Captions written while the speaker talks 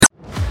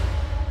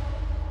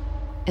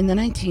In the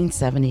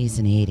 1970s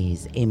and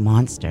 80s, a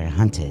monster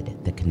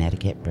hunted the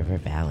Connecticut River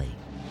Valley.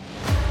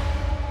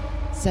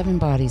 7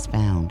 bodies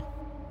found,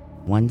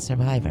 1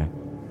 survivor,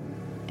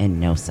 and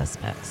no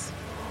suspects.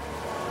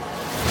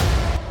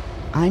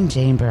 I'm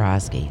Jane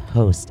Borowski,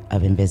 host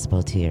of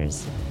Invisible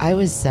Tears. I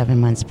was 7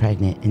 months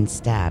pregnant and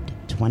stabbed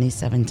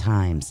 27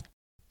 times,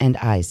 and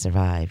I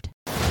survived.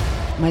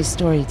 My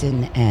story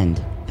didn't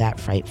end that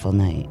frightful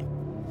night.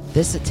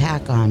 This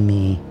attack on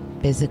me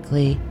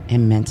physically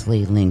and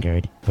mentally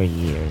lingered for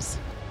years.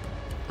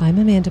 I'm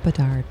Amanda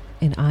Bedard,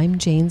 and I'm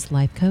Jane's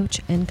life coach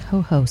and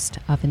co-host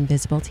of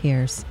Invisible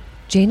Tears.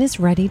 Jane is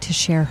ready to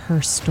share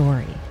her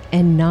story,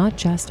 and not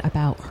just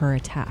about her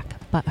attack,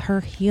 but her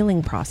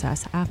healing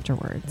process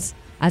afterwards.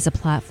 As a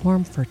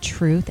platform for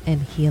truth and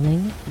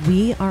healing,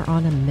 we are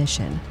on a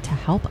mission to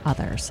help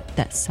others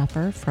that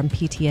suffer from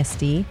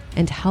PTSD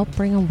and help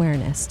bring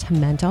awareness to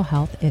mental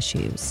health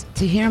issues.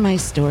 To hear my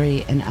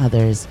story and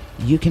others,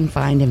 you can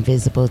find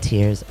Invisible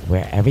Tears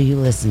wherever you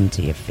listen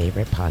to your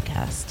favorite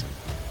podcast.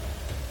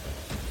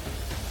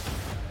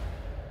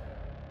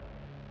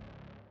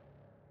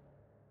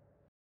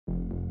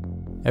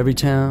 Every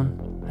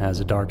town has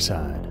a dark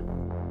side.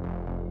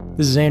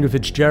 This is Andrew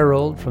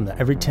Fitzgerald from the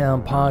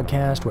Everytown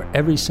podcast, where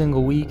every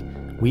single week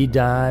we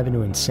dive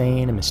into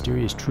insane and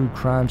mysterious true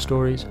crime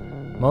stories,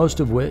 most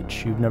of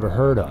which you've never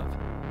heard of.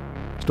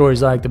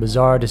 Stories like the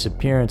bizarre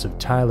disappearance of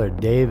Tyler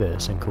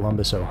Davis in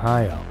Columbus,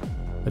 Ohio,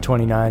 a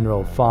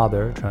 29-year-old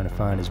father trying to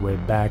find his way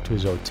back to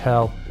his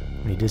hotel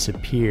when he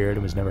disappeared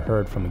and was never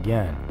heard from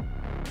again.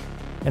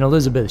 And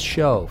Elizabeth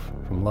Shove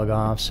from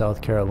Lugoff,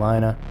 South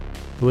Carolina,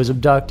 who was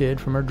abducted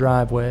from her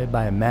driveway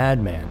by a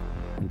madman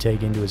and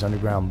taken to his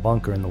underground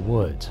bunker in the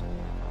woods.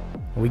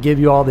 And we give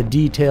you all the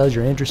details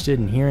you're interested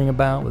in hearing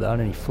about without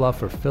any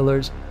fluff or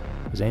fillers,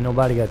 because ain't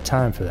nobody got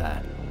time for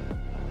that.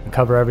 We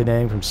cover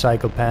everything from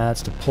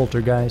psychopaths to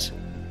poltergeists,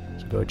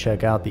 so go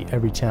check out the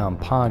Everytown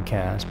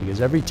podcast, because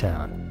every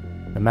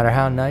town, no matter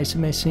how nice it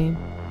may seem,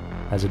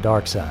 has a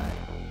dark side.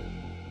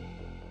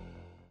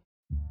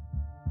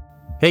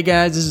 Hey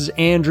guys, this is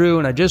Andrew,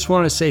 and I just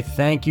want to say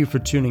thank you for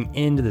tuning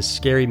in to the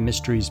Scary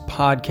Mysteries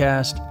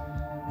podcast.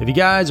 If you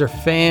guys are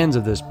fans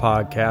of this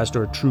podcast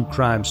or true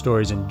crime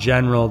stories in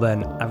general,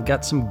 then I've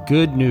got some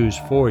good news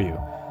for you.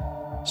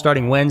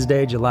 Starting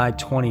Wednesday, July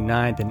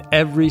 29th, and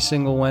every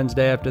single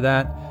Wednesday after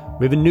that,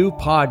 we have a new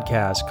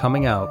podcast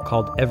coming out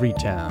called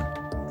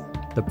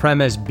Everytown. The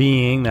premise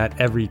being that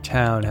every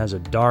town has a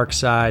dark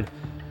side,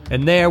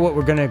 and there what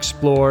we're going to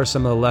explore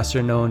some of the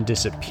lesser-known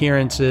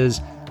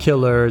disappearances,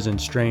 killers,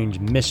 and strange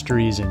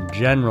mysteries in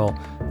general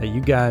that you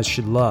guys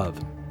should love.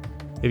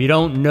 If you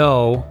don't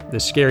know, the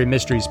Scary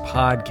Mysteries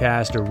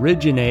podcast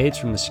originates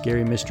from the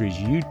Scary Mysteries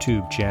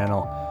YouTube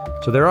channel,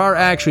 so there are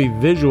actually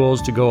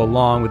visuals to go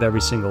along with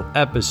every single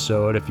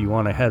episode if you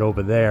want to head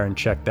over there and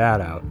check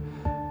that out.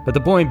 But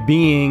the point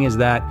being is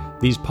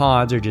that these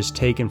pods are just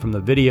taken from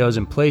the videos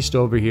and placed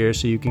over here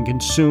so you can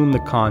consume the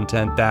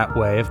content that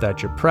way if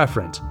that's your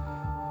preference.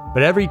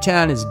 But every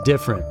town is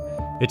different.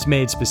 It's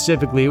made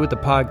specifically with the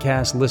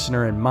podcast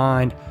listener in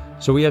mind,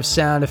 so we have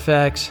sound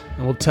effects,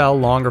 and we'll tell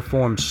longer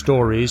form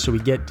stories, so we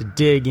get to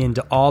dig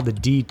into all the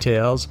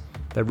details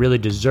that really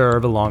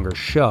deserve a longer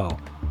show.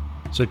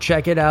 So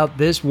check it out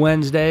this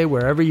Wednesday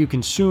wherever you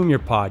consume your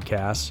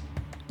podcasts.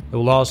 It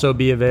will also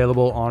be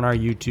available on our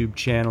YouTube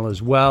channel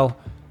as well,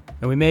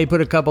 and we may put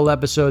a couple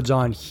episodes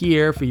on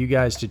here for you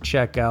guys to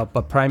check out,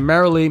 but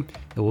primarily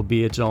it will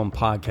be its own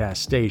podcast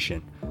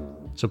station.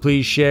 So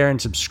please share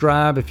and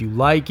subscribe if you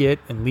like it,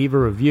 and leave a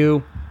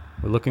review.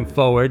 We're looking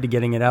forward to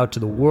getting it out to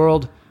the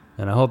world,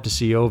 and I hope to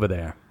see you over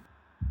there.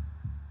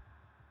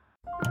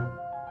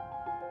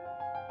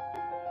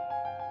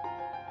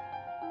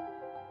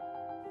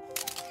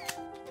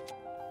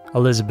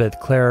 Elizabeth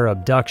Klarer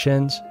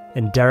Abductions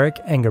and Derrick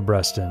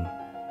Engebreston.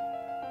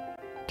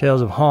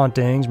 Tales of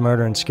hauntings,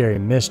 murder, and scary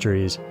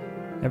mysteries.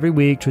 Every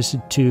week,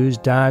 Twisted Twos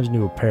dives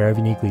into a pair of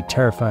uniquely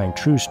terrifying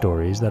true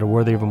stories that are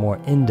worthy of a more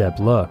in-depth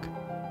look.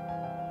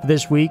 For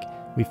this week,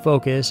 we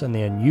focus on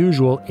the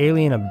unusual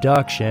alien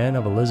abduction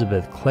of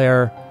Elizabeth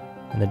Klarer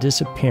and the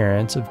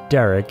disappearance of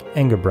Derrick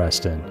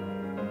Engebreston.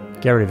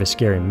 Get ready for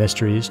Scary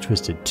Mysteries,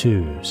 Twisted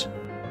Twos.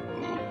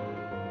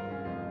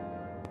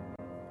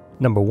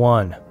 Number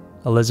 1.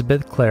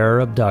 Elizabeth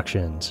Klarer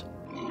Abductions.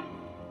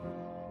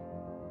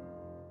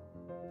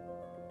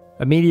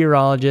 A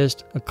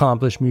meteorologist,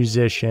 accomplished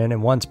musician,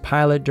 and once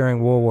pilot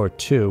during World War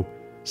II,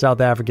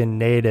 South African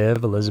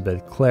native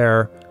Elizabeth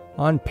Klarer,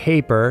 on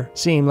paper,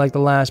 seemed like the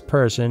last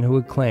person who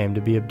would claim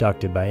to be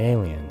abducted by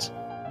aliens.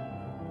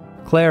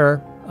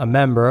 Klarer, a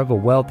member of a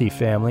wealthy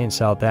family in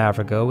South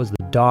Africa, was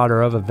the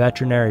daughter of a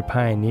veterinary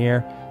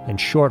pioneer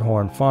and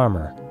shorthorn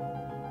farmer.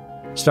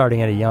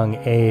 Starting at a young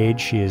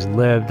age, she has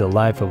lived a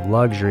life of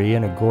luxury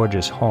in a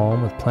gorgeous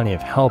home with plenty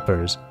of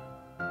helpers.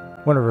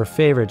 One of her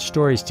favorite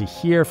stories to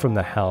hear from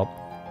the help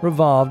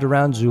revolved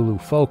around Zulu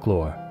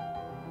folklore.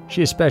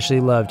 She especially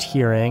loved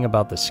hearing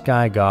about the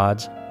sky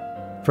gods.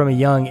 From a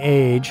young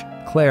age,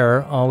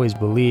 Klarer always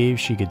believed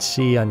she could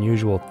see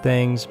unusual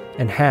things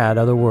and had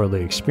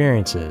otherworldly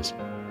experiences.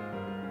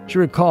 She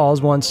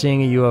recalls once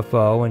seeing a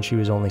UFO when she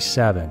was only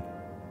 7.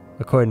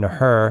 According to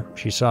her,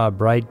 she saw a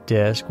bright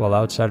disc while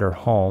outside her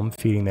home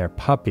feeding their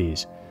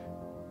puppies.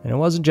 And it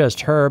wasn't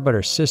just her, but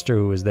her sister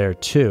who was there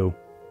too.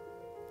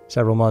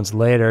 Several months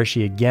later,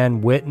 she again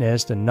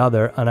witnessed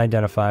another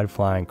unidentified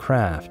flying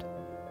craft.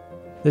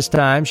 This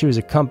time, she was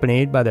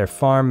accompanied by their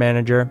farm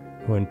manager,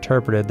 who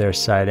interpreted their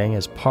sighting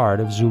as part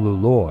of Zulu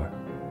lore.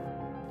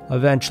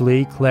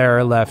 Eventually,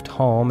 Klarer left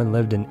home and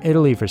lived in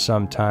Italy for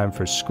some time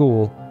for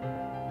school.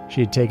 She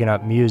had taken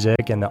up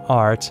music and the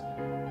arts,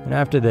 and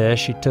after this,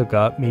 she took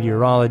up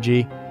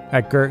meteorology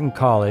at Girton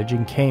College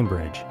in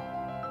Cambridge.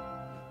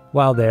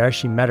 While there,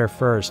 she met her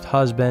first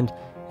husband,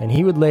 and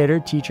he would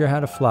later teach her how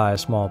to fly a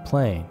small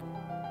plane.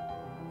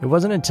 It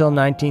wasn't until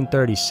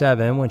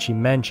 1937 when she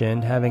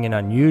mentioned having an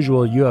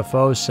unusual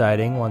UFO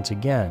sighting once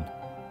again.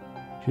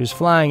 She was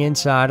flying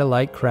inside a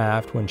light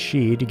craft when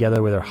she,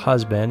 together with her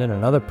husband and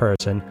another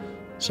person,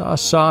 saw a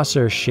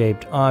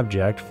saucer-shaped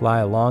object fly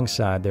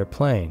alongside their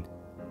plane.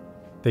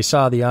 They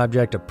saw the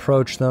object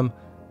approach them,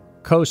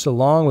 coast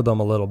along with them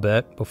a little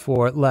bit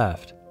before it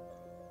left.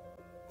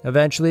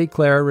 Eventually,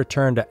 Klarer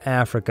returned to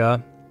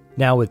Africa.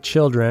 Now with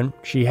children,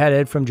 she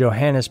headed from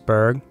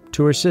Johannesburg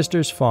to her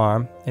sister's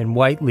farm in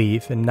White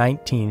Leaf in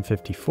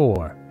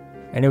 1954,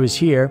 and it was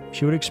here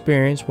she would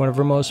experience one of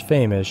her most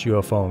famous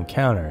UFO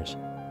encounters.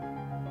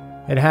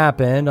 It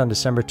happened on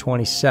December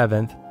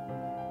 27th.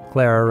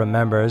 Klarer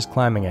remembers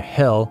climbing a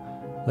hill,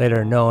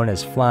 later known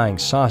as Flying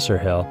Saucer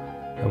Hill,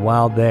 and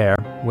while there,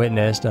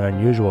 witnessed an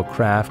unusual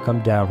craft come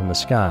down from the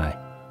sky.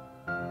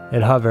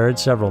 It hovered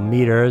several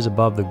meters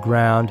above the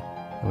ground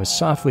and was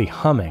softly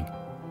humming.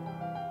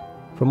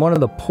 From one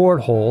of the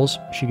portholes,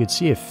 she could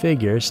see a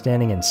figure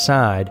standing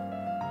inside.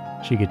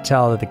 She could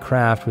tell that the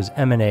craft was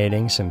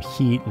emanating some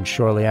heat, and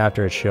shortly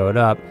after it showed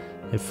up,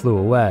 it flew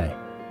away.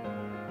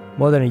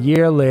 More than a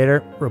year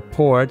later,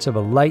 reports of a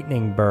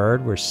lightning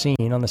bird were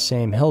seen on the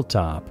same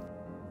hilltop.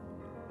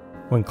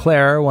 When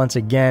Klarer once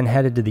again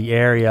headed to the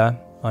area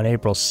on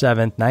April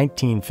 7,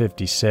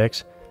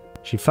 1956,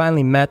 she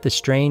finally met the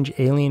strange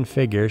alien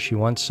figure she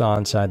once saw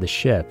inside the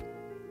ship.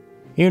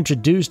 He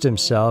introduced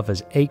himself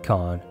as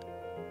Akon.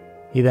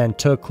 He then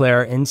took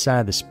Klarer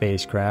inside the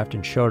spacecraft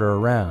and showed her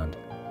around.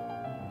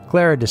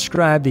 Klarer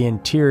described the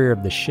interior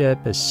of the ship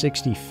as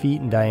 60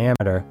 feet in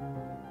diameter.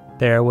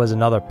 There was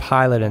another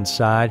pilot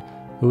inside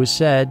who was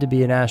said to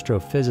be an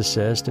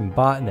astrophysicist and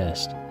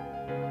botanist.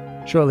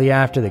 Shortly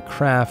after, the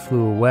craft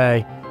flew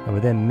away and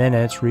within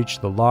minutes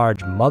reached the large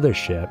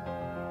mothership.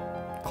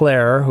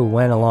 Klarer, who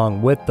went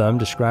along with them,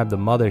 described the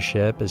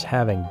mothership as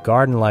having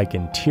garden-like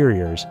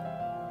interiors.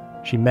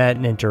 She met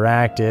and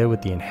interacted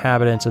with the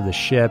inhabitants of the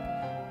ship,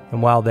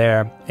 and while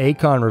there,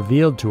 Akon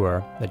revealed to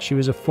her that she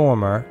was a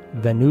former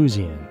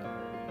Venusian.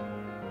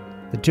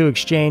 The two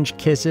exchanged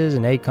kisses,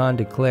 and Akon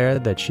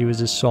declared that she was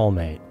his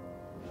soulmate.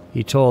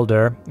 He told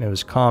her it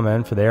was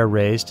common for their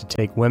race to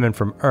take women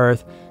from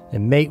Earth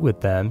and mate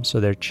with them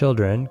so their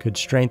children could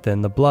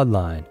strengthen the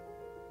bloodline.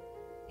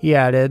 He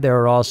added there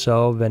were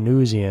also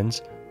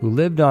Venusians who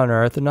lived on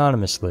Earth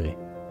anonymously.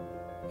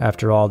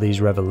 After all these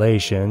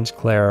revelations,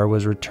 Klarer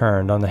was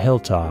returned on the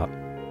hilltop.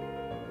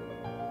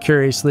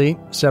 Curiously,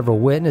 several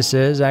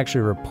witnesses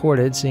actually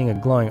reported seeing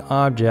a glowing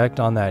object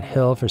on that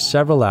hill for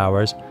several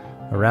hours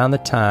around the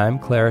time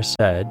Klarer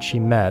said she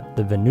met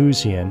the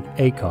Venusian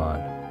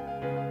Akon.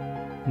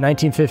 In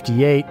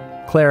 1958,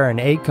 Klarer and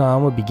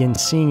Akon would begin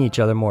seeing each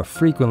other more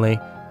frequently,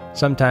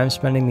 sometimes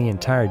spending the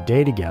entire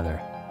day together.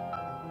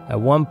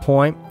 At one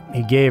point,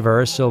 he gave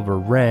her a silver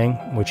ring,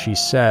 which he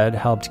said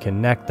helped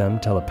connect them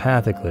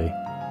telepathically.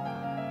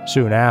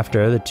 Soon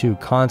after, the two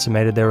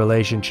consummated their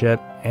relationship,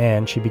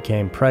 and she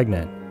became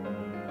pregnant.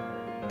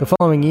 The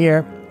following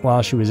year,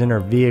 while she was in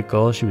her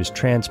vehicle, she was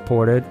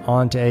transported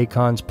onto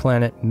Akon's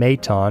planet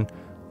Maton,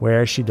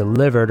 where she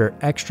delivered her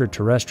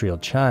extraterrestrial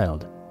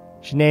child.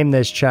 She named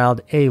this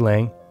child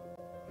Ailing.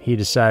 He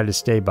decided to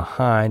stay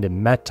behind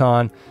in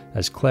Meton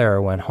as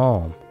Klarer went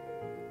home.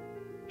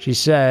 She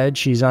said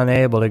she's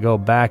unable to go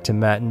back to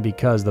Meton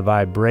because the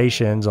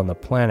vibrations on the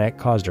planet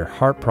caused her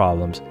heart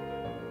problems.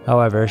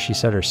 However, she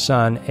said her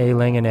son,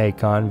 Ailing, and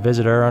Akon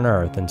visit her on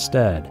Earth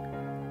instead.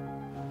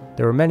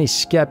 There were many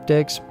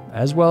skeptics,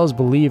 as well as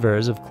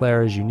believers, of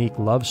Klarer's unique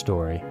love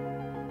story.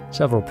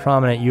 Several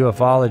prominent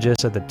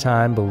ufologists at the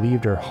time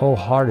believed her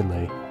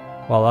wholeheartedly,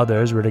 while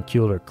others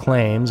ridiculed her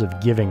claims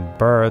of giving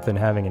birth and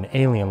having an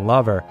alien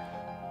lover,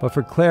 but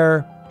for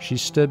Klarer, she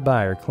stood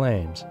by her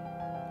claims.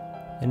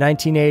 In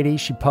 1980,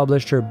 she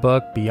published her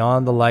book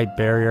Beyond the Light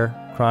Barrier,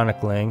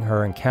 chronicling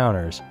her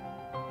encounters.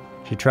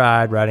 She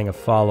tried writing a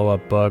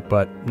follow-up book,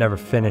 but never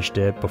finished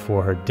it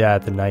before her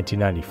death in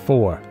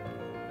 1994.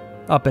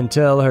 Up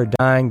until her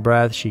dying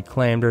breath, she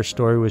claimed her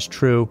story was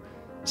true,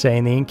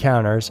 saying the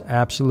encounters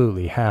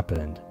absolutely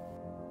happened.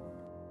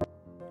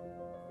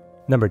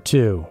 Number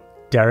 2.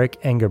 Derrick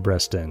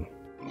Engebreston.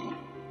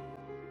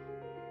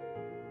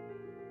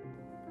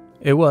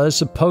 It was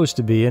supposed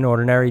to be an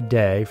ordinary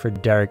day for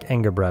Derrick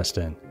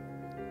Engebreston.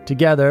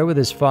 Together with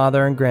his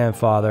father and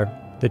grandfather,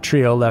 The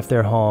trio left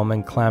their home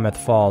in Klamath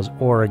Falls,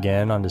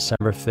 Oregon on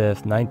December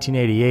 5,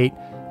 1988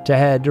 to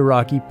head to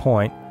Rocky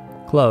Point,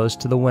 close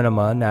to the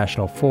Winema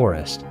National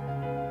Forest.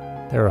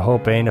 They were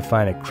hoping to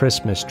find a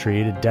Christmas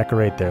tree to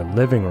decorate their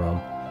living room.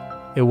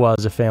 It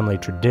was a family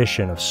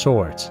tradition of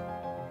sorts.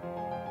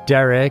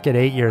 Derrick, at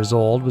 8 years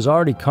old, was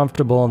already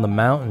comfortable in the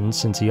mountains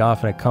since he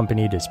often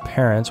accompanied his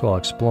parents while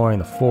exploring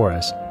the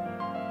forest.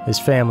 His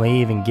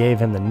family even gave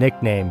him the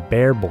nickname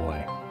Bear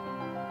Boy.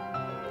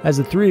 As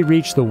the three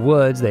reached the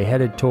woods, they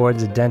headed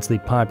towards a densely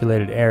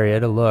populated area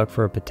to look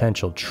for a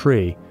potential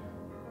tree.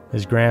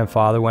 His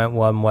grandfather went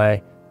one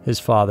way, his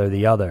father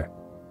the other.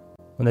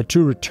 When the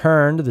two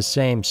returned to the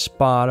same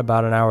spot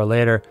about an hour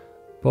later,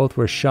 both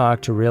were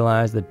shocked to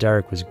realize that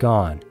Derrick was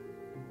gone.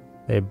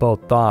 They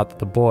both thought that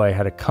the boy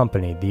had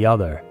accompanied the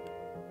other.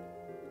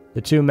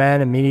 The two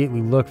men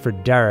immediately looked for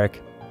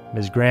Derrick.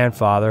 His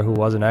grandfather, who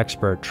was an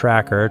expert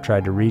tracker,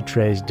 tried to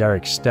retrace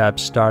Derrick's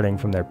steps starting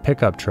from their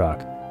pickup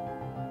truck.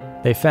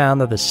 They found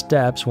that the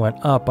steps went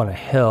up on a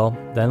hill,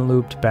 then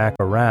looped back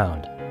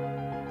around.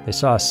 They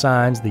saw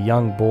signs the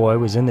young boy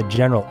was in the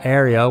general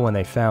area when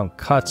they found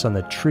cuts on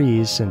the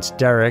trees since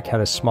Derrick had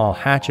a small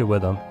hatchet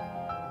with him.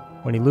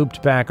 When he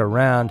looped back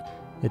around,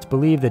 it's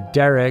believed that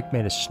Derrick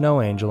made a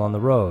snow angel on the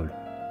road.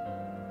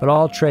 But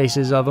all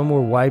traces of him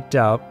were wiped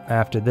out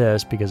after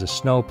this because a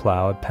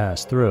snowplow had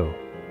passed through.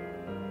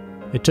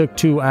 It took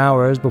 2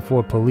 hours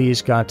before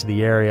police got to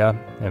the area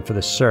and for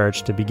the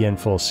search to begin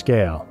full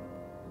scale.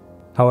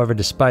 However,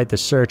 despite the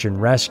search and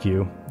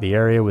rescue, the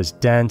area was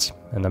dense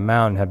and the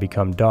mountain had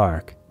become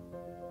dark.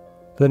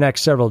 For the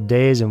next several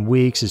days and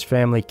weeks, his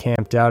family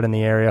camped out in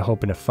the area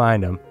hoping to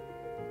find him.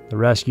 The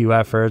rescue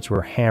efforts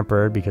were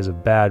hampered because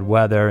of bad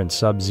weather and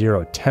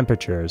sub-zero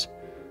temperatures.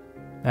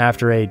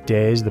 After 8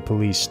 days, the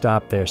police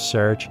stopped their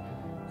search,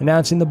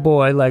 announcing the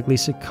boy likely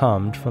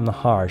succumbed from the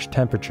harsh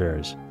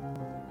temperatures.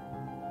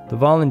 The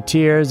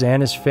volunteers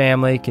and his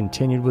family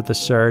continued with the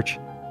search.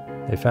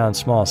 They found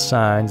small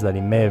signs that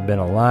he may have been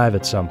alive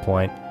at some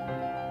point.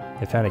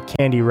 They found a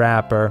candy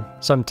wrapper,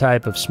 some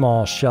type of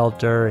small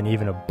shelter, and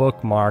even a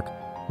bookmark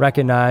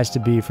recognized to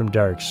be from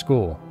Derrick's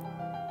school.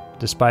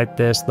 Despite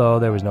this, though,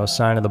 there was no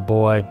sign of the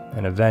boy,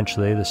 and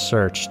eventually the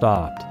search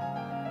stopped.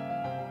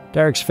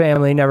 Derrick's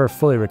family never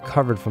fully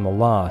recovered from the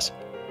loss.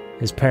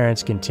 His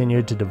parents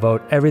continued to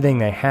devote everything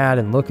they had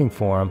in looking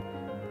for him,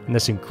 and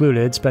this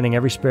included spending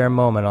every spare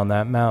moment on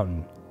that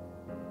mountain.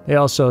 They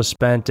also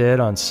spent it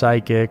on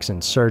psychics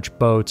and search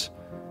boats.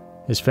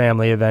 His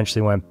family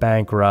eventually went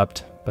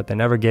bankrupt, but they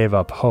never gave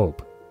up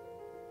hope.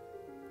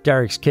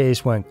 Derrick's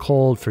case went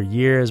cold for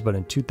years, but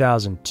in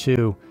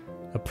 2002,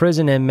 a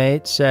prison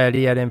inmate said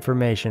he had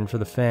information for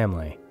the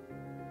family.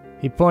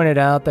 He pointed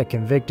out that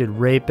convicted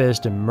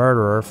rapist and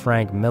murderer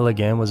Frank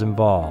Milligan was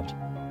involved.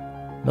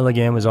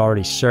 Milligan was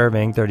already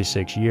serving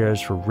 36 years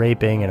for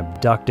raping and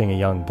abducting a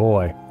young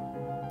boy.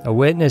 A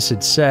witness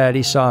had said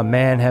he saw a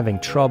man having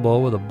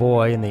trouble with a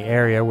boy in the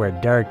area where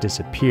Derrick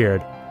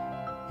disappeared.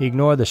 He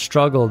ignored the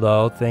struggle,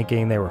 though,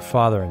 thinking they were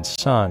father and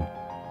son.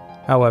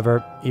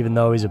 However, even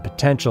though he's a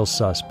potential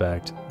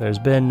suspect, there's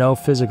been no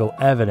physical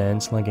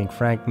evidence linking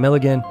Frank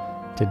Milligan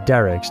to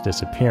Derrick's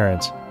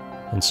disappearance,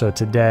 and so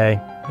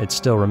today, it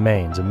still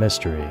remains a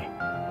mystery.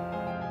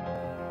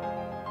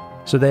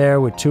 So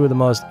there, with two of the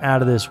most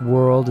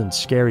out-of-this-world and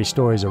scary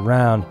stories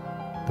around,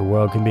 the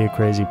world can be a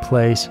crazy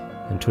place,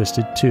 and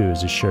Twisted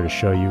Twos is sure to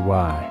show you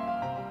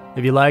why.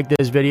 If you like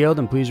this video,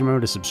 then please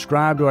remember to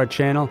subscribe to our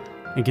channel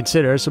and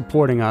consider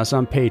supporting us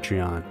on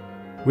Patreon.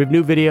 We have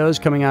new videos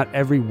coming out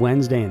every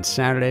Wednesday and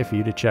Saturday for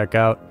you to check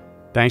out.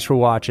 Thanks for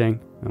watching,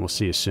 and we'll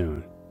see you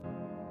soon.